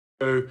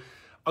So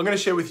I'm going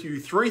to share with you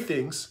 3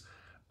 things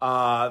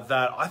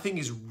that I think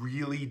is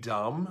really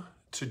dumb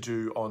to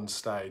do on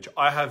stage.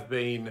 I have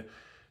been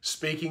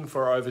speaking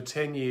for over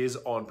 10 years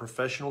on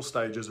professional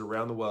stages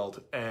around the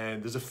world,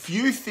 and there's a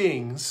few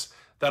things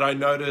that I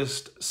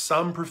noticed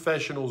some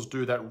professionals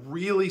do that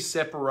really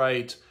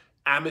separate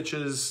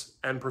amateurs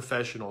and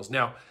professionals.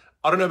 Now,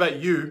 I don't know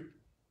about you,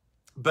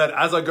 but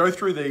as I go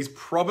through these,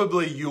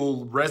 probably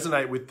you'll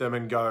resonate with them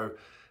and go,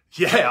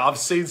 yeah, I've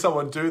seen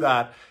someone do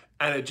that,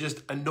 and it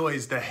just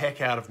annoys the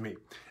heck out of me.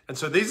 And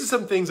so these are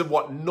some things of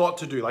what not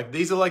to do. Like,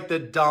 these are like the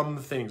dumb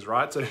things,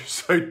 right?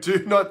 So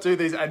do not do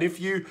these. And if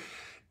you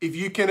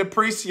can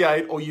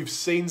appreciate, or you've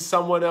seen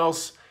someone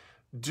else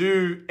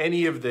do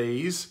any of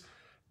these,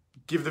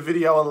 give the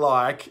video a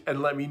like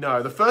and let me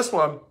know. The first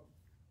one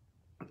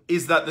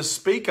is that the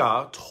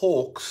speaker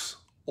talks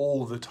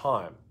all the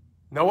time.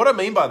 Now, what I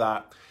mean by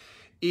that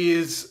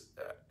is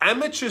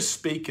amateur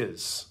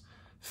speakers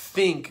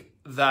think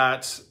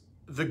that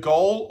the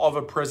goal of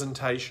a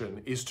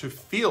presentation is to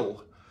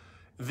fill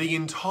the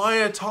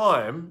entire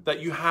time that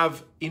you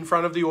have in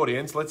front of the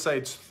audience, let's say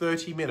it's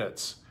 30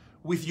 minutes,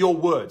 with your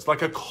words,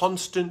 like a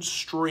constant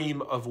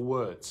stream of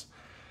words.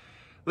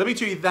 Let me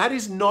tell you, that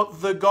is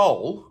not the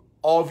goal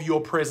of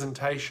your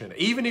presentation.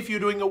 Even if you're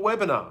doing a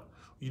webinar,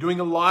 you're doing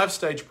a live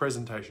stage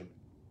presentation,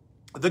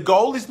 the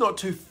goal is not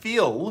to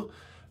fill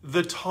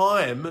the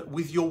time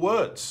with your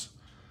words.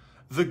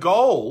 The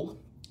goal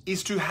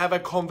is to have a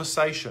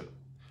conversation.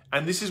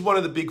 And this is one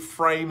of the big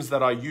frames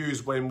that I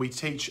use when we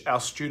teach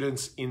our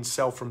students in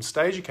Sell From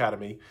Stage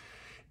Academy,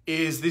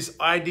 is this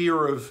idea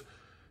of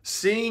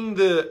seeing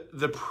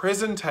the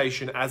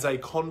presentation as a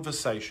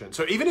conversation.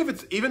 So even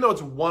though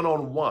it's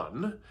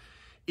one-on-one,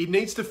 it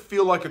needs to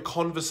feel like a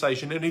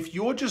conversation. And if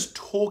you're just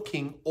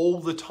talking all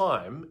the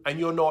time and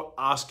you're not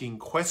asking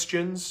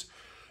questions,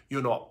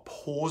 you're not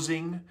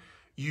pausing,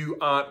 you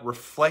aren't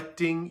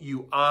reflecting,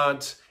 you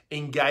aren't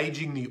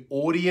engaging the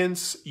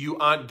audience, you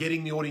aren't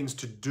getting the audience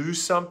to do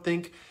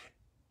something.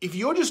 If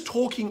you're just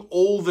talking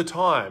all the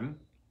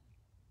time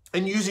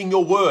and using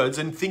your words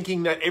and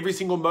thinking that every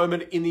single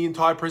moment in the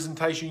entire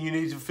presentation you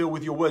need to fill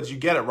with your words, you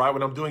get it, right?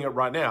 When I'm doing it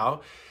right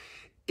now,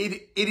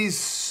 it is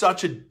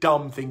such a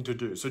dumb thing to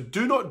do. So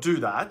do not do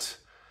that.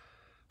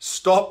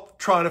 Stop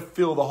trying to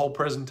fill the whole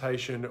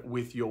presentation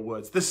with your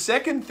words. The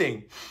second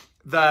thing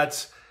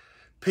that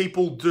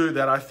people do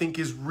that I think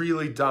is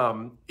really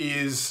dumb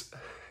is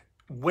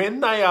when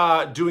they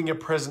are doing a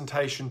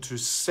presentation to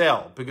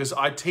sell, because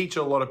I teach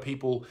a lot of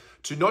people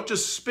to not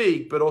just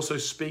speak, but also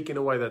speak in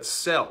a way that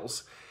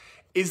sells,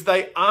 is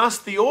they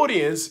ask the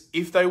audience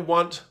if they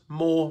want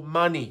more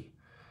money.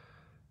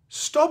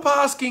 Stop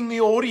asking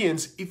the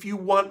audience if you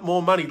want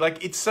more money.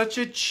 Like, it's such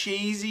a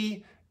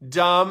cheesy,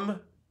 dumb,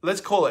 let's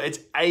call it, it's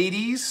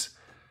 80s,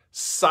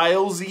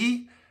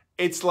 salesy.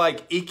 It's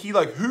like icky,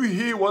 like, who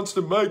here wants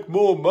to make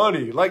more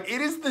money? Like,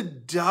 it is the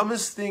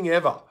dumbest thing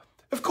ever.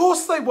 Of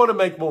course they want to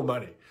make more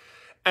money.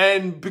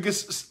 And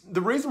because the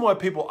reason why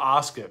people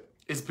ask it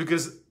is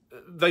because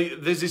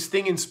there's this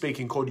thing in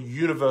speaking called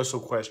universal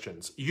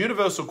questions.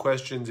 Universal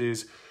questions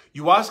is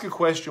you ask a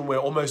question where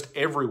almost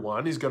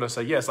everyone is going to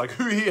say yes. Like,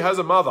 who here has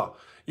a mother?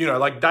 You know,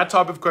 like that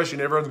type of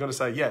question, everyone's going to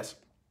say yes.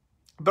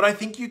 But I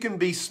think you can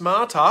be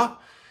smarter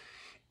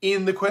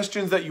in the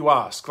questions that you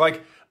ask.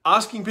 Like,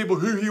 asking people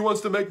who here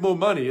wants to make more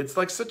money. It's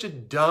like such a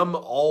dumb,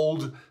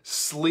 old,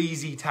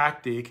 sleazy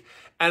tactic.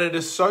 And it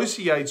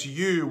associates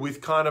you with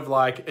kind of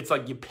like, it's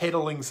like you're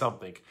peddling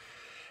something.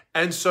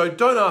 And so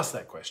don't ask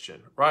that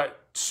question, right?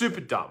 Super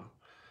dumb.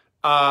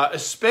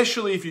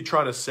 Especially if you're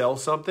trying to sell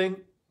something,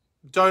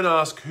 don't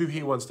ask who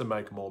here wants to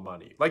make more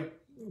money. Like,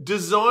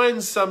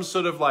 design some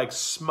sort of like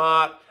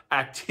smart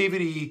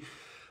activity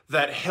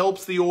that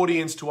helps the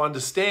audience to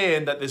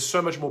understand that there's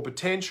so much more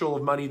potential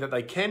of money that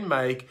they can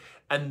make,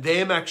 and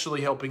them actually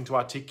helping to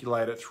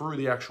articulate it through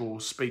the actual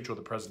speech or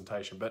the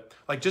presentation. But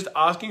like, just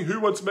asking who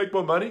wants to make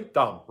more money,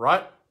 dumb,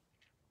 right?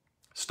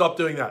 Stop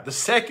doing that. The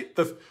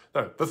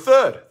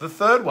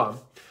third one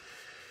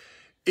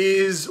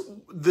is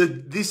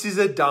this is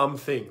a dumb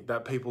thing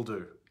that people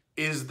do,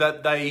 is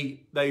that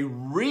they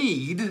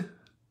read,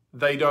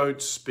 they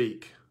don't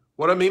speak.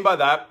 What I mean by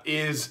that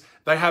is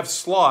they have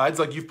slides,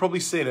 like you've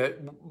probably seen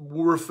it,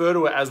 we'll refer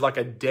to it as like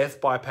a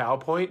death by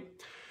PowerPoint.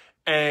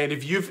 And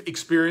if you've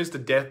experienced a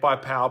death by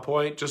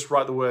PowerPoint, just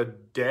write the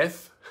word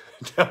death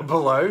down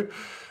below.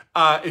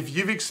 If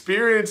you've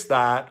experienced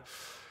that,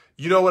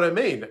 you know what I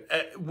mean.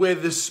 Where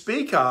the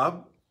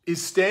speaker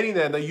is standing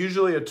there and they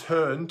usually are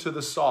turned to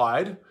the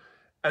side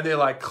and they're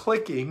like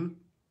clicking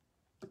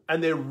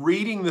and they're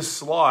reading the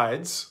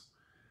slides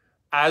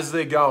as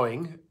they're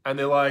going. And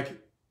they're like,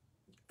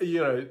 you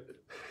know,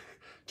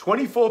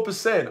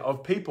 24%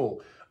 of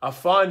people are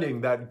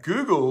finding that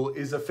Google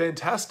is a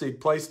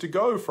fantastic place to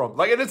go from.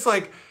 Like, and it's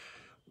like,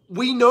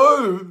 we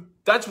know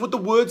that's what the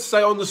words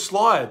say on the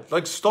slide.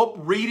 Like, stop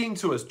reading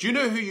to us. Do you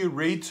know who you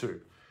read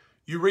to?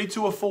 You read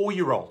to a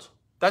 4-year-old.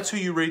 That's who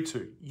you read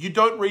to. You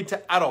don't read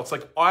to adults.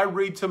 Like, I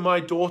read to my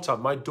daughter.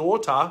 My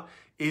daughter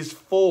is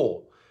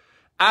 4.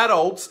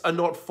 Adults are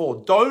not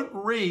 4. Don't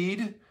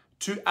read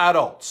to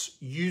adults.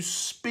 You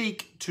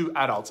speak to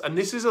adults. And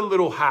this is a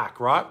little hack,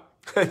 right?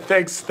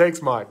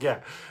 Thanks, Mike.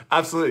 Yeah,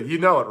 absolutely. You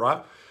know it,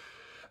 right?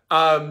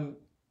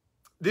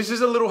 This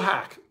is a little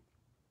hack,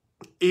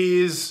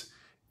 is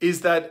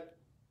that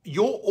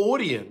your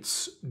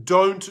audience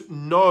don't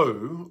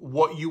know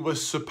what you were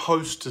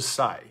supposed to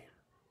say.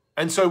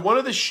 And so one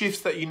of the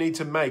shifts that you need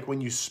to make when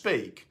you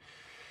speak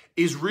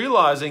is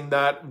realizing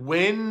that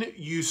when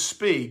you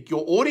speak,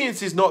 your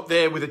audience is not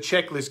there with a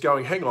checklist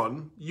going, hang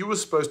on, you were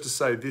supposed to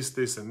say this,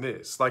 this, and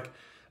this. Like,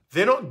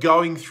 they're not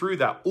going through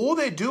that. All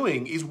they're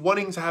doing is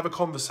wanting to have a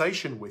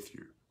conversation with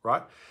you,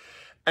 right?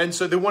 And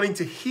so they're wanting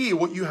to hear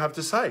what you have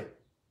to say.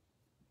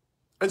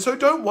 And so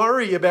don't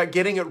worry about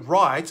getting it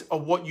right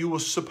on what you were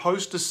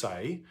supposed to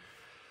say.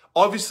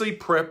 Obviously,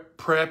 prepare,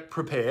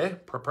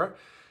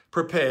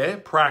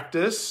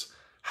 practice,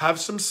 have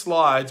some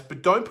slides,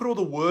 but don't put all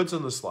the words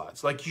on the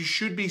slides. Like, you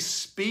should be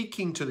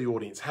speaking to the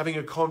audience, having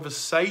a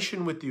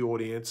conversation with the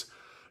audience,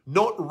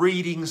 not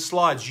reading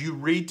slides. You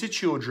read to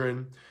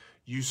children,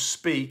 you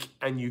speak,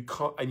 and you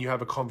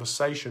have a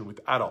conversation with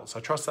adults.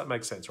 I trust that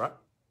makes sense, right?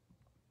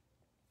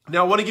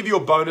 Now, I want to give you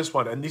a bonus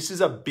one, and this is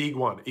a big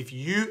one. If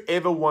you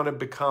ever want to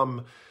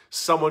become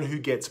someone who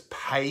gets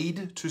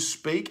paid to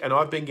speak, and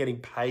I've been getting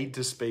paid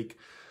to speak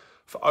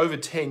for over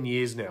 10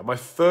 years now. My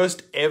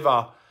first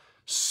ever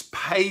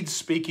paid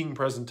speaking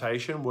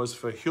presentation was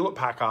for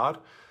Hewlett-Packard.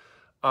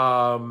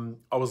 I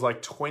was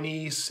like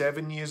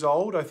 27 years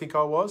old, I think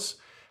I was.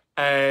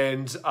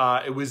 And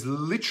it was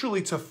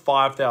literally to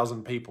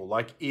 5,000 people.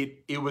 Like,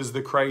 it was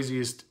the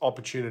craziest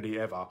opportunity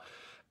ever.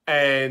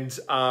 And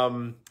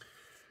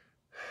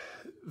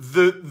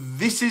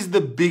this is the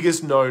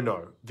biggest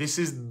no-no. This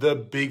is the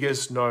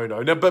biggest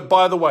no-no. Now, but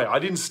by the way, I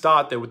didn't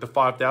start there with the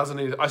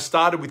 5,000. I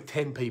started with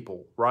 10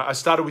 people, right? I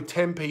started with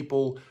 10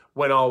 people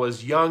when I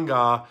was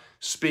younger,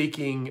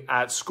 speaking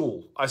at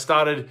school. I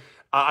started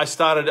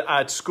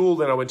at school,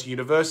 then I went to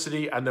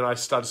university, and then I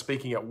started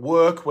speaking at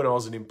work when I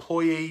was an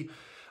employee.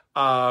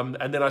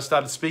 And then I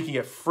started speaking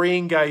at free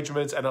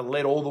engagements, and it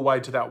led all the way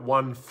to that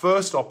one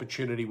first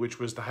opportunity, which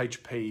was the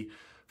HP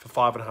for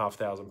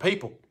 5,500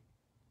 people.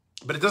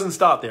 But it doesn't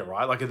start there,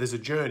 right? Like, there's a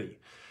journey.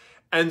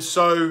 And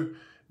so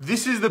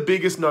this is the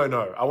biggest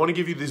no-no. I want to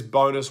give you this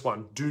bonus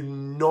one. Do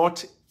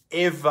not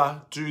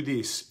ever do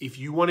this. If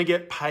you want to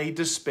get paid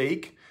to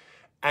speak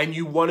and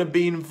you want to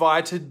be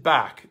invited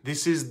back,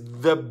 this is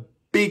the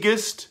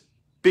biggest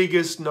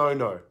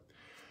no-no.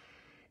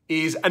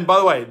 And by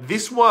the way,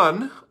 this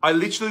one, I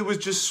literally was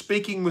just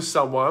speaking with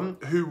someone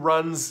who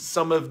runs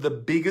some of the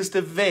biggest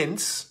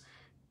events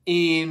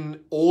in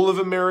all of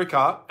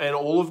America and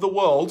all of the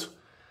world.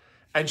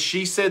 And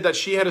she said that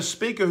she had a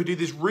speaker who did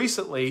this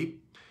recently,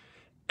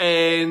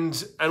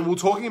 and we're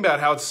talking about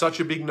how it's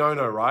such a big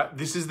no-no, right?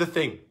 This is the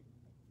thing.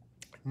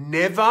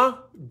 Never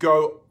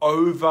go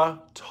over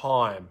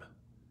time,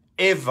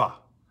 ever.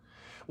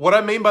 What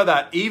I mean by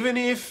that, even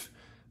if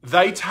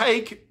they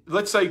take,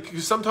 let's say,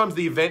 because sometimes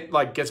the event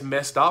like gets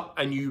messed up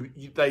and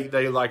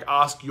they like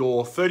ask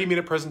your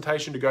 30-minute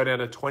presentation to go down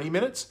to 20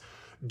 minutes.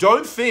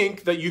 Don't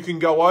think that you can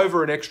go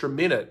over an extra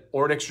minute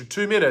or an extra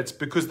 2 minutes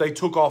because they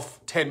took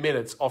off 10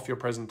 minutes off your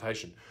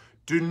presentation.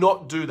 Do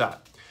not do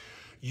that.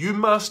 You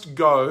must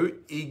go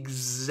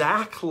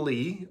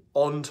exactly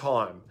on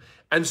time.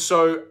 And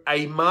so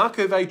a mark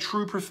of a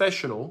true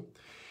professional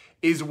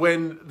is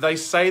when they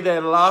say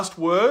their last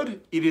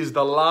word, it is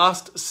the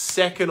last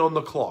second on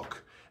the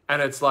clock.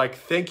 And it's like,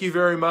 thank you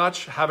very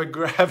much. Have a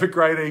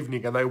great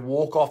evening. And they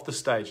walk off the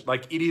stage.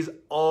 Like, it is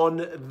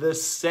on the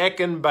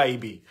second,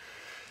 baby.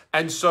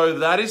 And so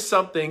that is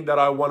something that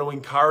I want to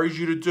encourage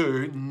you to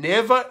do.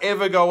 Never,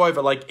 ever go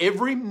over. Like,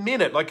 every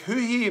minute. Like, who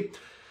here,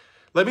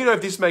 let me know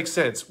if this makes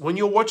sense. When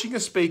you're watching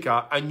a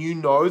speaker and you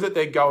know that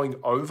they're going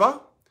over,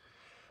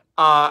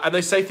 and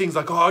they say things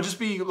like, oh, I'll just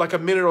be like a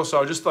minute or so.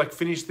 I'll just like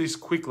finish this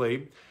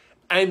quickly.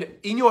 And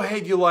in your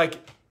head, you're like,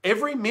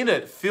 every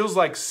minute feels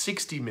like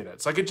 60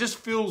 minutes. Like, it just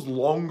feels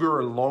longer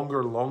and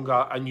longer and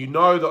longer. And you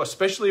know that,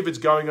 especially if it's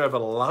going over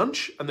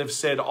lunch and they've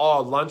said,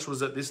 oh, lunch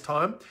was at this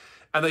time,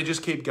 and they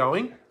just keep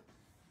going.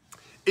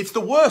 It's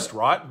the worst,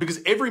 right?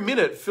 Because every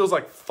minute feels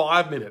like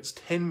 5 minutes,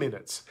 10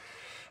 minutes.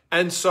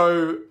 And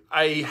so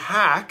a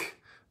hack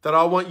that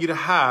I want you to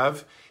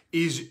have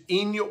is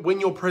when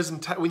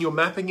you're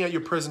mapping out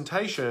your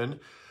presentation,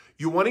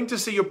 you're wanting to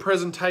see your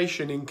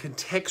presentation in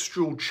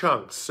contextual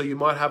chunks. So you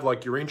might have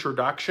like your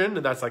introduction,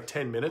 and that's like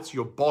 10 minutes,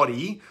 your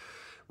body,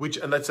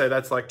 and let's say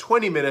that's like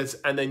 20 minutes,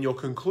 and then your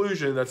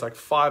conclusion, that's like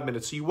 5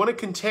 minutes. So you want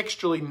to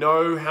contextually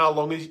know how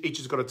long each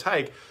is going to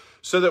take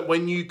so that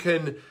when you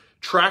can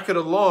track it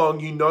along,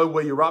 you know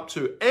where you're up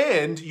to.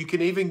 And you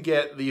can even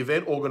get the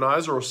event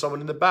organizer or someone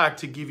in the back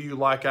to give you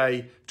like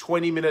a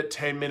 20-minute,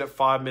 10-minute,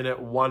 5-minute,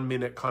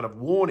 1-minute kind of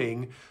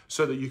warning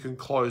so that you can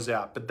close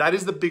out. But that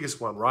is the biggest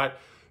one, right?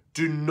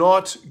 Do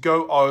not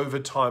go over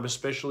time,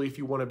 especially if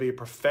you want to be a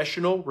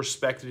professional,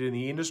 respected in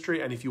the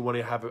industry, and if you want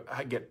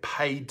to get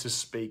paid to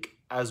speak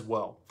as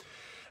well.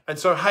 And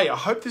so, hey, I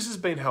hope this has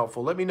been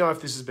helpful. Let me know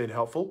if this has been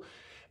helpful.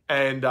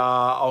 And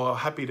I'm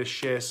happy to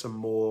share some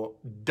more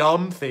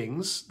dumb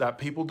things that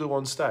people do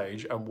on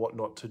stage and what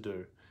not to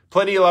do.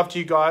 Plenty of love to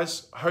you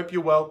guys. Hope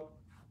you're well,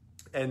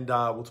 and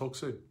we'll talk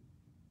soon.